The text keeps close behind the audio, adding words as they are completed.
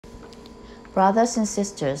Brothers and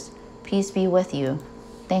sisters, peace be with you.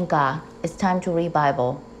 Thank God, it's time to read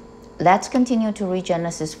Bible. Let's continue to read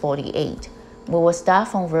Genesis 48. We will start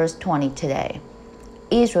from verse 20 today.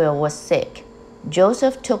 Israel was sick.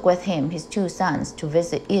 Joseph took with him his 2 sons to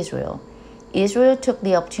visit Israel. Israel took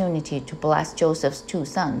the opportunity to bless Joseph's 2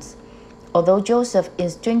 sons. Although Joseph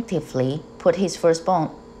instinctively put his firstborn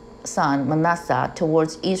son Manasseh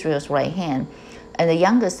towards Israel's right hand, and the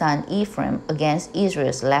younger son Ephraim against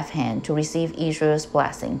Israel's left hand to receive Israel's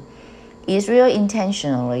blessing, Israel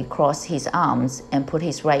intentionally crossed his arms and put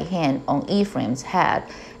his right hand on Ephraim's head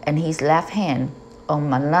and his left hand on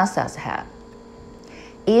Manasseh's head.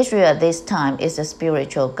 Israel at this time is a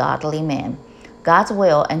spiritual, godly man. God's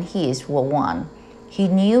will and his were one. He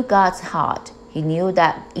knew God's heart. He knew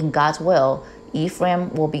that in God's will,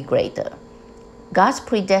 Ephraim will be greater. God's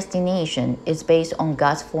predestination is based on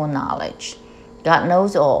God's foreknowledge. God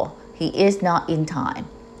knows all. He is not in time.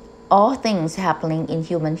 All things happening in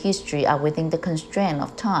human history are within the constraint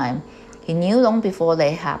of time. He knew long before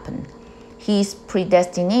they happened. His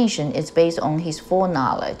predestination is based on his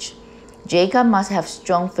foreknowledge. Jacob must have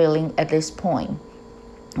strong feeling at this point.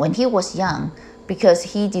 When he was young,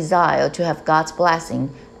 because he desired to have God's blessing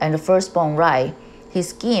and the firstborn right, he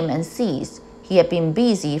schemed and seized. He had been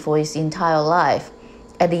busy for his entire life.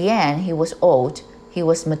 At the end, he was old. He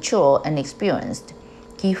was mature and experienced.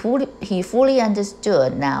 He fully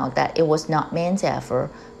understood now that it was not man's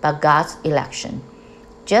effort, but God's election.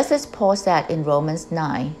 Just as Paul said in Romans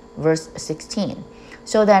 9, verse 16,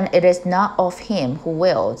 "So then it is not of him who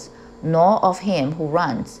wills, nor of him who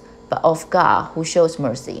runs, but of God who shows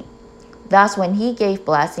mercy." Thus, when he gave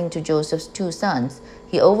blessing to Joseph's 2 sons,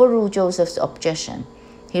 he overruled Joseph's objection.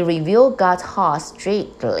 He revealed God's heart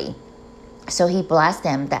straightly. So he blessed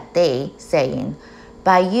them that day, saying,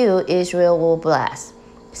 "By you Israel will bless,"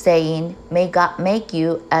 saying, "May God make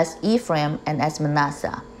you as Ephraim and as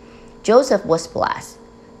Manasseh." Joseph was blessed.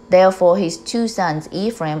 Therefore his 2 sons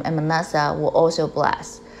Ephraim and Manasseh were also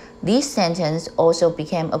blessed. This sentence also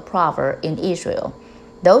became a proverb in Israel.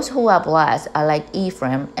 Those who are blessed are like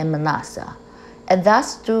Ephraim and Manasseh. And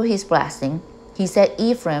thus through his blessing, he set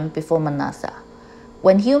Ephraim before Manasseh.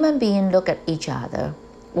 When human beings look at each other,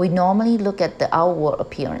 we normally look at the outward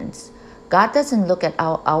appearance. God doesn't look at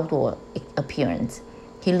our outward appearance.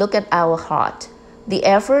 He looks at our heart. The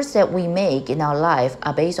efforts that we make in our life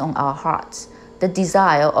are based on our hearts. The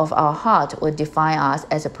desire of our heart will define us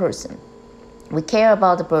as a person. We care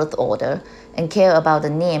about the birth order and care about the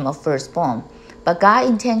name of firstborn, but God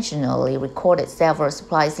intentionally recorded several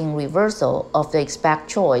surprising reversals of the expected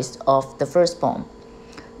choice of the firstborn.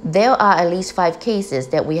 There are at least 5 cases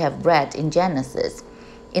that we have read in Genesis.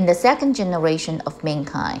 In the second generation of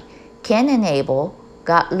mankind, Cain and Abel,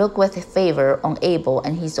 God looked with favor on Abel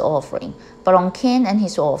and his offering, but on Cain and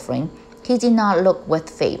his offering, he did not look with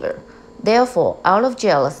favor. Therefore, out of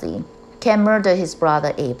jealousy, Cain murdered his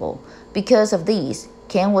brother Abel. Because of these,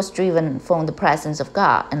 Cain was driven from the presence of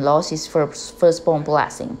God and lost his firstborn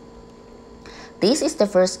blessing. This is the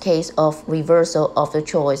first case of reversal of the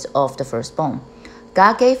choice of the firstborn.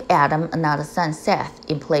 God gave Adam another son, Seth,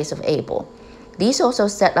 in place of Abel. This also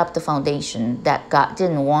set up the foundation that God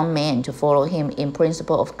didn't want man to follow him in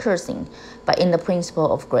principle of cursing, but in the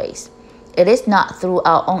principle of grace. It is not through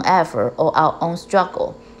our own effort or our own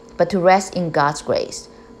struggle, but to rest in God's grace.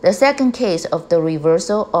 The second case of the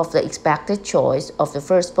reversal of the expected choice of the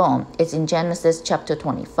firstborn is in Genesis chapter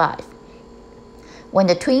 25. When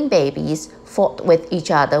the twin babies fought with each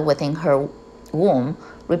other within her womb,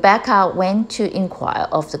 Rebekah went to inquire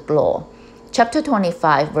of the Lord. Chapter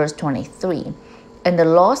 25, verse 23. And the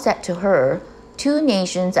Lord said to her, 2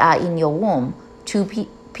 nations are in your womb, 2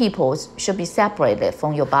 peoples should be separated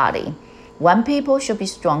from your body. 1 people should be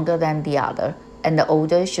stronger than the other, and the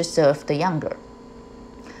older should serve the younger.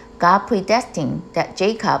 God predestined that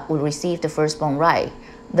Jacob would receive the firstborn right.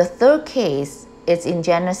 The third case is in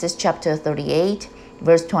Genesis chapter 38,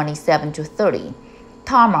 verse 27 to 30.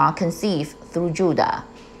 Tamar conceived through Judah.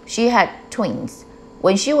 She had twins.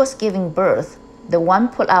 When she was giving birth, the one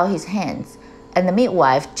put out his hands, and the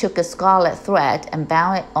midwife took a scarlet thread and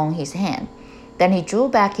bound it on his hand. Then he drew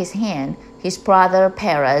back his hand. His brother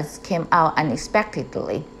Perez came out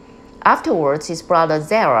unexpectedly. Afterwards, his brother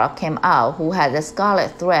Zerah came out, who had a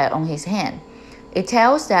scarlet thread on his hand. It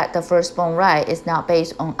tells that the firstborn right is not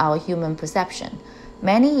based on our human perception.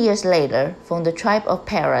 Many years later, from the tribe of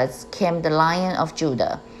Perez came the Lion of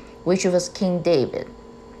Judah, which was King David.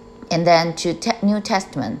 And then to New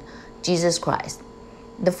Testament, Jesus Christ.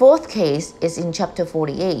 The fourth case is in chapter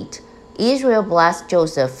 48. Israel blessed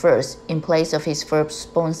Joseph first in place of his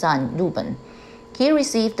firstborn son Reuben. He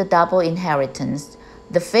received the double inheritance.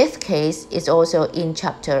 The fifth case is also in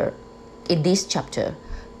this chapter.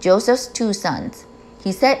 Joseph's two sons.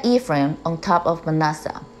 He set Ephraim on top of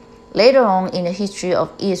Manasseh. Later on in the history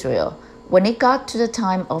of Israel, when it got to the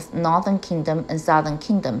time of northern kingdom and southern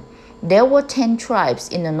kingdom, there were 10 tribes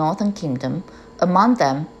in the northern kingdom. Among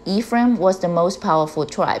them, Ephraim was the most powerful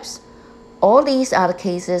tribes. All these are the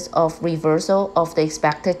cases of reversal of the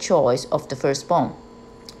expected choice of the firstborn,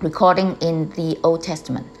 recording in the Old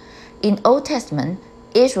Testament. In Old Testament,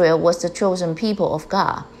 Israel was the chosen people of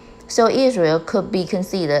God, so Israel could be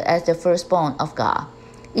considered as the firstborn of God.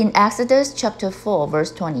 In Exodus chapter 4,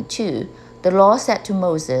 verse 22, the Lord said to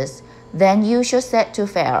Moses, "Then you shall say to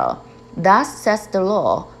Pharaoh, Thus says the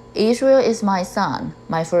Lord, Israel is my son,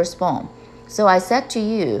 my firstborn. So I said to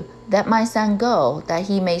you, let my son go, that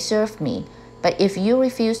he may serve me. But if you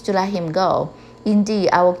refuse to let him go, indeed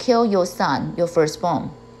I will kill your son, your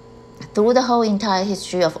firstborn." Through the whole entire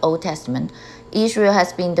history of Old Testament, Israel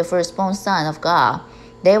has been the firstborn son of God.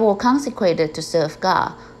 They were consecrated to serve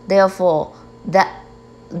God. Therefore,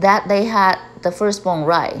 that they had the firstborn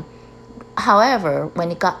right. However, when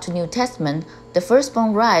it got to New Testament, the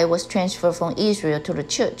firstborn right was transferred from Israel to the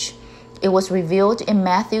church. It was revealed in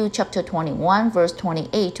Matthew chapter 21, verse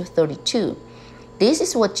 28 to 32. This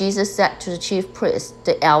is what Jesus said to the chief priests,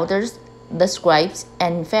 the elders, the scribes,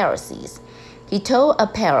 and Pharisees. He told a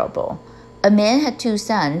parable. A man had 2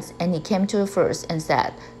 sons, and he came to the first and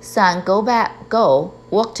said, "Son, go,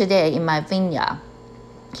 work today in my vineyard."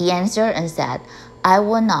 He answered and said, "I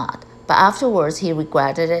will not." But afterwards he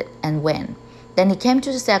regretted it and went. Then he came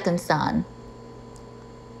to the second son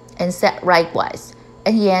and said likewise.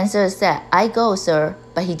 And he answered and said, "I go, sir,"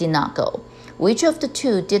 but he did not go. Which of the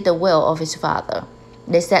 2 did the will of his father?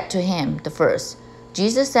 They said to him, the first.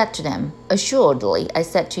 Jesus said to them, "Assuredly, I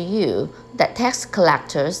said to you that tax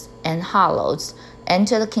collectors and harlots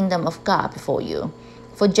enter the kingdom of God before you.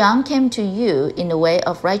 For John came to you in the way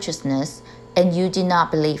of righteousness, and you did not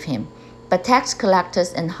believe him. But tax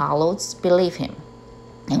collectors and harlots believe him.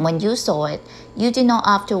 And when you saw it, you did not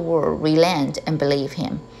afterward relent and believe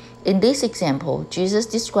him." In this example, Jesus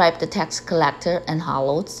described the tax collector and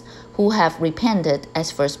harlots who have repented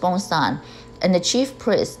as firstborn son, and the chief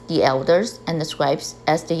priests, the elders, and the scribes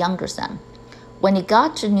as the younger son. When it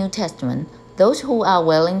got to the New Testament, those who are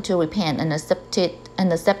willing to repent and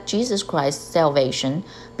accept Jesus Christ's salvation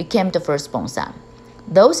became the firstborn son.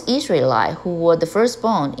 Those Israelites who were the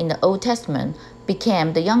firstborn in the Old Testament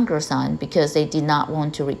became the younger son because they did not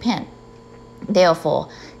want to repent. Therefore,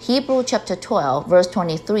 Hebrews chapter 12, verse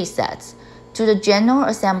 23 says, "To the general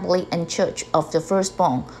assembly and church of the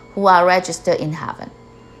firstborn who are registered in heaven."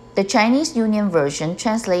 The Chinese Union Version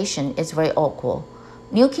translation is very awkward.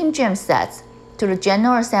 New King James says, "To the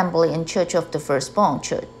general assembly and church of the firstborn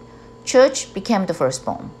church." Church became the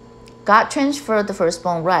firstborn. God transferred the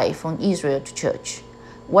firstborn right from Israel to church.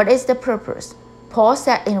 What is the purpose? Paul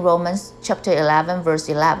said in Romans chapter 11, verse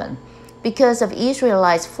 11, "Because of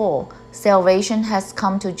Israelites' fall, salvation has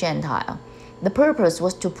come to Gentile." The purpose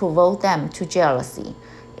was to provoke them to jealousy.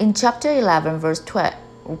 In chapter 11, verse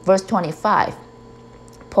 25,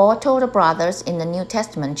 Paul told the brothers in the New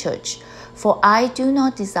Testament church, "For I do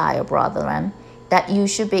not desire, brethren, that you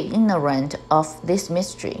should be ignorant of this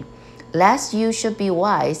mystery, lest you should be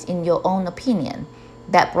wise in your own opinion,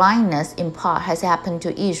 that blindness in part has happened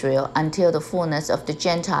to Israel until the fullness of the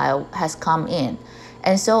Gentile has come in,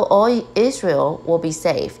 and so all Israel will be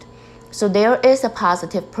saved." So there is a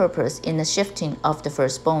positive purpose in the shifting of the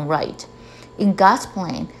firstborn right. In God's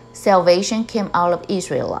plan, salvation came out of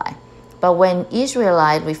Israelite. But when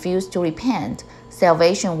Israelite refused to repent,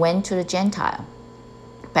 salvation went to the Gentile.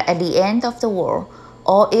 But at the end of the world,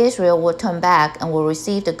 all Israel will turn back and will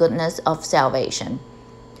receive the goodness of salvation.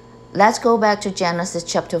 Let's go back to Genesis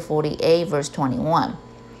chapter 48, verse 21.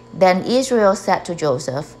 Then Israel said to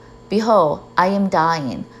Joseph, "Behold, I am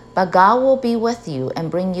dying, but God will be with you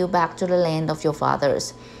and bring you back to the land of your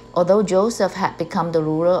fathers." Although Joseph had become the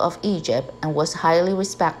ruler of Egypt and was highly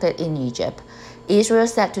respected in Egypt, Israel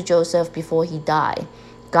said to Joseph before he died,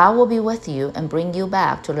 "God will be with you and bring you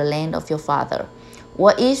back to the land of your father."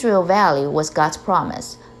 What Israel valued was God's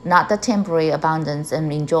promise, not the temporary abundance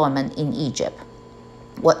and enjoyment in Egypt.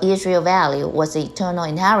 What Israel valued was the eternal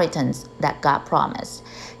inheritance that God promised.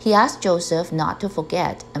 He asked Joseph not to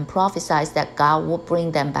forget and prophesied that God would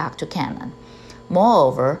bring them back to Canaan.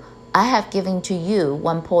 "Moreover, I have given to you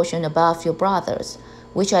one portion above your brothers,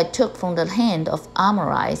 which I took from the hand of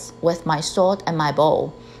Amorites with my sword and my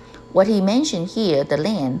bow." What he mentioned here, the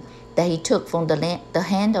land that he took from the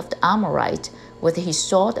hand of the Amorite with his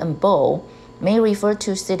sword and bow, may refer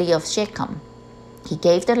to the city of Shechem. He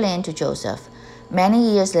gave the land to Joseph. Many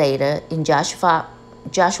years later, in Joshua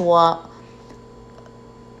Joshua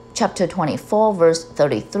chapter 24, verse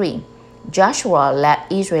 33. Joshua led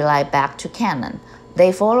Israel back to Canaan.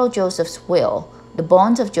 They followed Joseph's will, the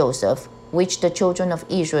bonds of Joseph, which the children of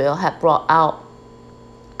Israel had brought out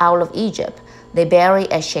of Egypt, they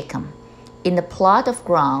buried at Shechem, in the plot of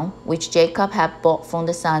ground which Jacob had bought from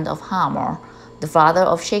the son of Hamor, the father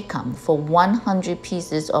of Shechem, for 100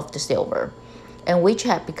 pieces of the silver, and which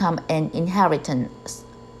had become an inheritance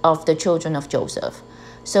of the children of Joseph.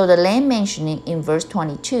 So the land mentioned in verse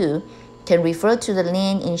 22 can refer to the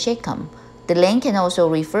land in Shechem. The land can also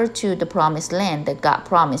refer to the promised land that God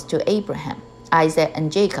promised to Abraham, Isaac,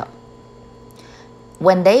 and Jacob.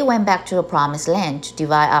 When they went back to the promised land to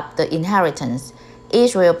divide up the inheritance,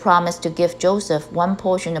 Israel promised to give Joseph one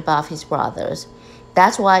portion above his brothers.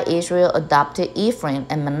 That's why Israel adopted Ephraim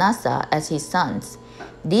and Manasseh as his sons.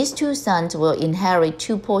 These two sons will inherit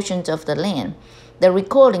two portions of the land. The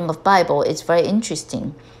recording of the Bible is very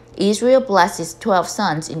interesting. Israel blesses 12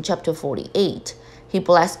 sons in chapter 48. He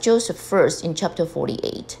blessed Joseph first in chapter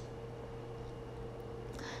 48.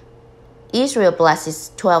 Israel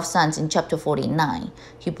blesses 12 sons in chapter 49.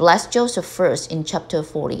 He blessed Joseph first in chapter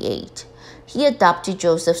 48. He adopted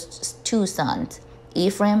Joseph's two sons,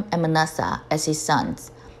 Ephraim and Manasseh, as his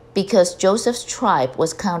sons, because Joseph's tribe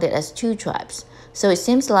was counted as two tribes. So it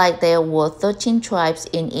seems like there were 13 tribes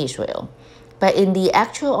in Israel. But in the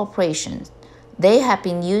actual operations, they have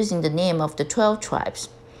been using the name of the 12 tribes.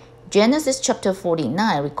 Genesis chapter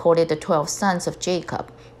 49 recorded the 12 sons of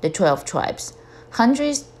Jacob, the 12 tribes.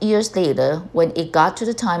 Hundreds of years later, when it got to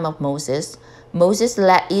the time of Moses, Moses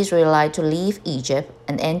led Israelites to leave Egypt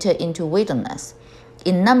and enter into wilderness.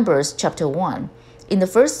 In Numbers chapter 1, in the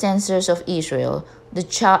first census of Israel, the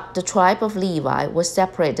tribe of Levi was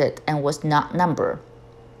separated and was not numbered.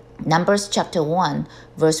 Numbers chapter 1,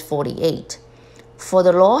 verse 48. For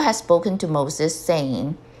the Lord has spoken to Moses,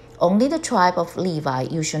 saying, Only the tribe of Levi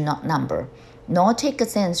you shall not number, nor take a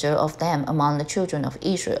census of them among the children of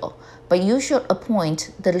Israel, but you shall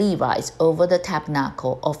appoint the Levites over the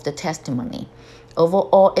tabernacle of the testimony, over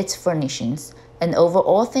all its furnishings, and over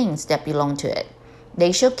all things that belong to it.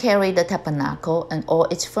 They shall carry the tabernacle and all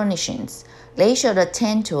its furnishings. They shall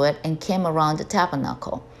attend to it and camp around the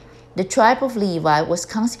tabernacle. The tribe of Levi was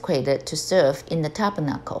consecrated to serve in the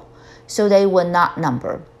tabernacle, so they were not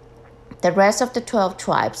numbered. The rest of the 12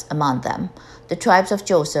 tribes among them, the tribes of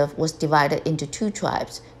Joseph, was divided into two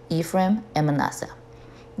tribes, Ephraim and Manasseh.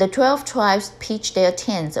 The 12 tribes pitched their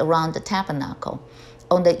tents around the tabernacle.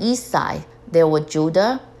 On the east side, there were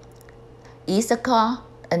Judah, Issachar,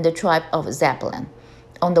 and the tribe of Zebulun.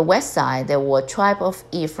 On the west side, there were tribe of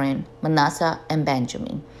Ephraim, Manasseh, and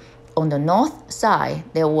Benjamin. On the north side,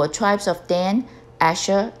 there were tribes of Dan,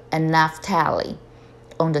 Asher, and Naphtali.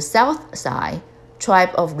 On the south side,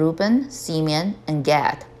 tribe of Reuben, Simeon, and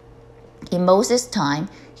Gad. In Moses' time,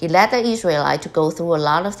 he led the Israelites to go through a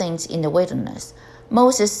lot of things in the wilderness.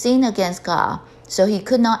 Moses sinned against God, so he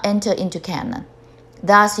could not enter into Canaan.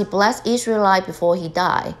 Thus, he blessed Israelites before he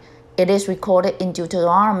died. It is recorded in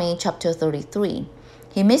Deuteronomy chapter 33.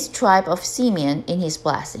 He missed the tribe of Simeon in his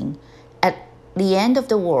blessing. At the end of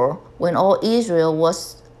the world, when all Israel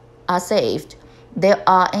are saved, there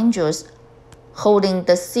are angels holding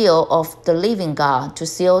the seal of the living God to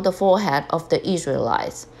seal the forehead of the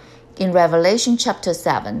Israelites. In Revelation chapter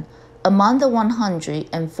 7, among the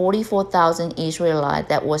 144,000 Israelites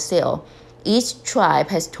that were sealed, each tribe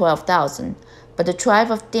has 12,000, but the tribe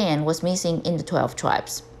of Dan was missing in the 12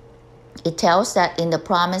 tribes. It tells that in the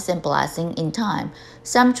promise and blessing in time,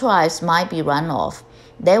 some tribes might be run off.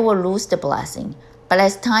 They will lose the blessing. But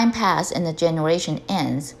as time passes and the generation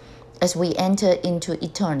ends, as we enter into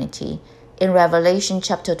eternity, in Revelation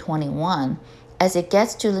chapter 21, as it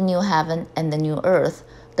gets to the new heaven and the new earth,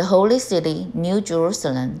 the holy city, New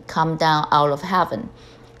Jerusalem, come down out of heaven.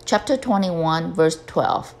 Chapter 21, verse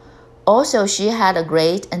 12. Also she had a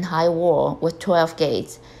great and high wall with 12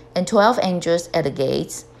 gates, and 12 angels at the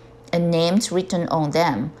gates, and names written on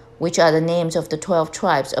them, which are the names of the 12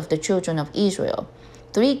 tribes of the children of Israel.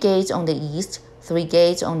 3 gates on the east, 3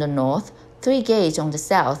 gates on the north, 3 gates on the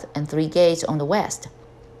south, and 3 gates on the west.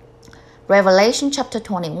 Revelation chapter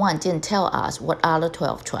 21 didn't tell us what are the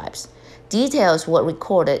 12 tribes. Details were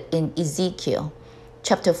recorded in Ezekiel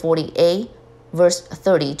chapter 48, verse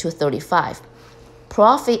 30 to 35.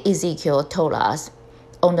 Prophet Ezekiel told us,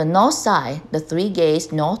 on the north side, the 3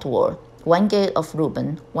 gates northward, 1 gate of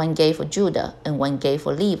Reuben, 1 gate for Judah, and 1 gate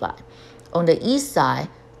for Levi. On the east side,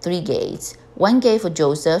 3 gates, 1 gate for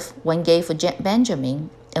Joseph, 1 gate for Benjamin,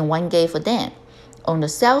 and 1 gate for Dan. On the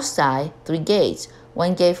south side, 3 gates,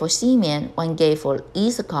 1 gate for Simeon, 1 gate for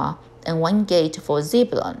Issachar, and 1 gate for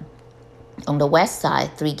Zebulun. On the west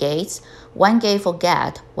side, 3 gates, 1 gate for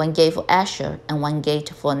Gad, 1 gate for Asher, and 1 gate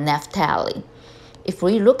for Naphtali. If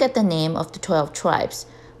we look at the name of the 12 tribes,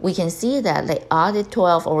 we can see that they are the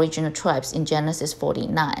 12 original tribes in Genesis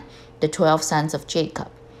 49, the 12 sons of Jacob.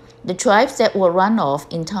 The tribes that were run off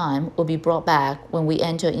in time will be brought back when we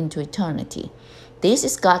enter into eternity. This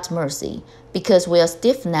is God's mercy. Because we are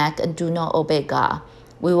stiff-necked and do not obey God,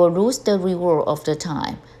 we will lose the reward of the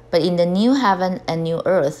time. But in the new heaven and new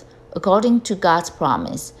earth, according to God's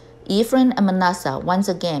promise, Ephraim and Manasseh once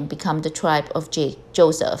again become the tribe of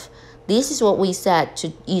Joseph. This is what we said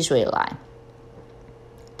to Israelite.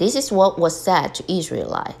 This is what was said to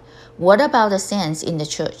Israelite. What about the saints in the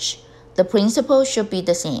church? The principle should be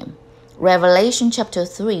the same. Revelation chapter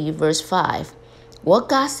 3, verse 5. What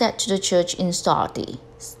God said to the church in Sardis.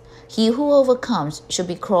 He who overcomes should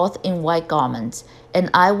be clothed in white garments, and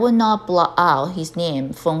I will not blot out his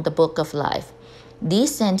name from the book of life.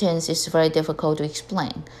 This sentence is very difficult to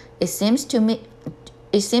explain. It seems to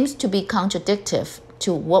be contradictory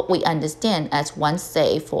to what we understand as once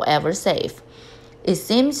saved, forever saved. It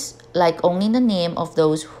seems like only the name of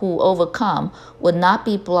those who overcome will not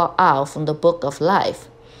be blotted out from the book of life.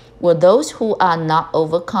 Will those who are not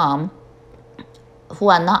overcomer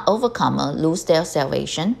lose their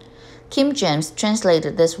salvation? King James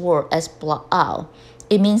translated this word as blot out.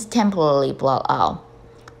 It means temporarily blot out.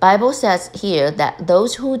 Bible says here that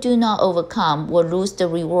those who do not overcome will lose the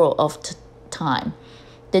reward of time.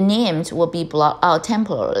 The names will be blotted out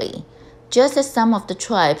temporarily. Just as some of the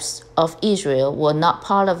tribes of Israel were not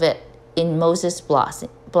part of it in Moses'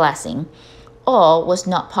 blessing, or was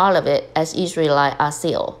not part of it as Israelites are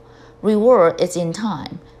sealed. Reward is in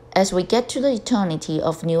time, as we get to the eternity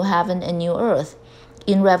of new heaven and new earth.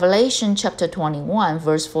 In Revelation chapter 21,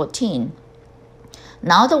 verse 14,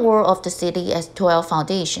 now the wall of the city has 12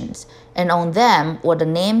 foundations, and on them were the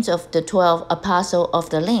names of the 12 apostles of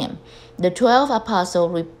the Lamb. The 12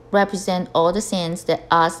 apostles represent all the saints that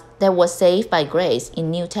were saved by grace in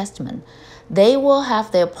New Testament. They will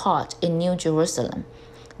have their part in New Jerusalem.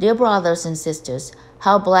 Dear brothers and sisters,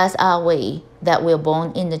 how blessed are we that we are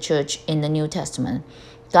born in the church in the New Testament.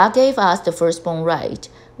 God gave us the firstborn right.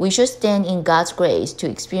 We should stand in God's grace to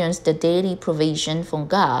experience the daily provision from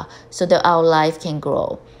God so that our life can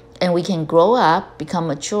grow. And we can grow up, become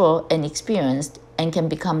mature and experienced, and can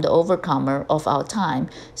become the overcomer of our time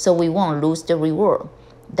so we won't lose the reward.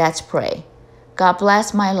 Let's pray. God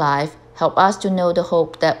bless my life. Help us to know the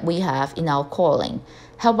hope that we have in our calling.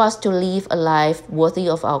 Help us to live a life worthy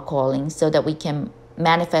of our calling so that we can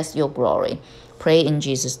manifest your glory. Pray in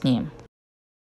Jesus' name.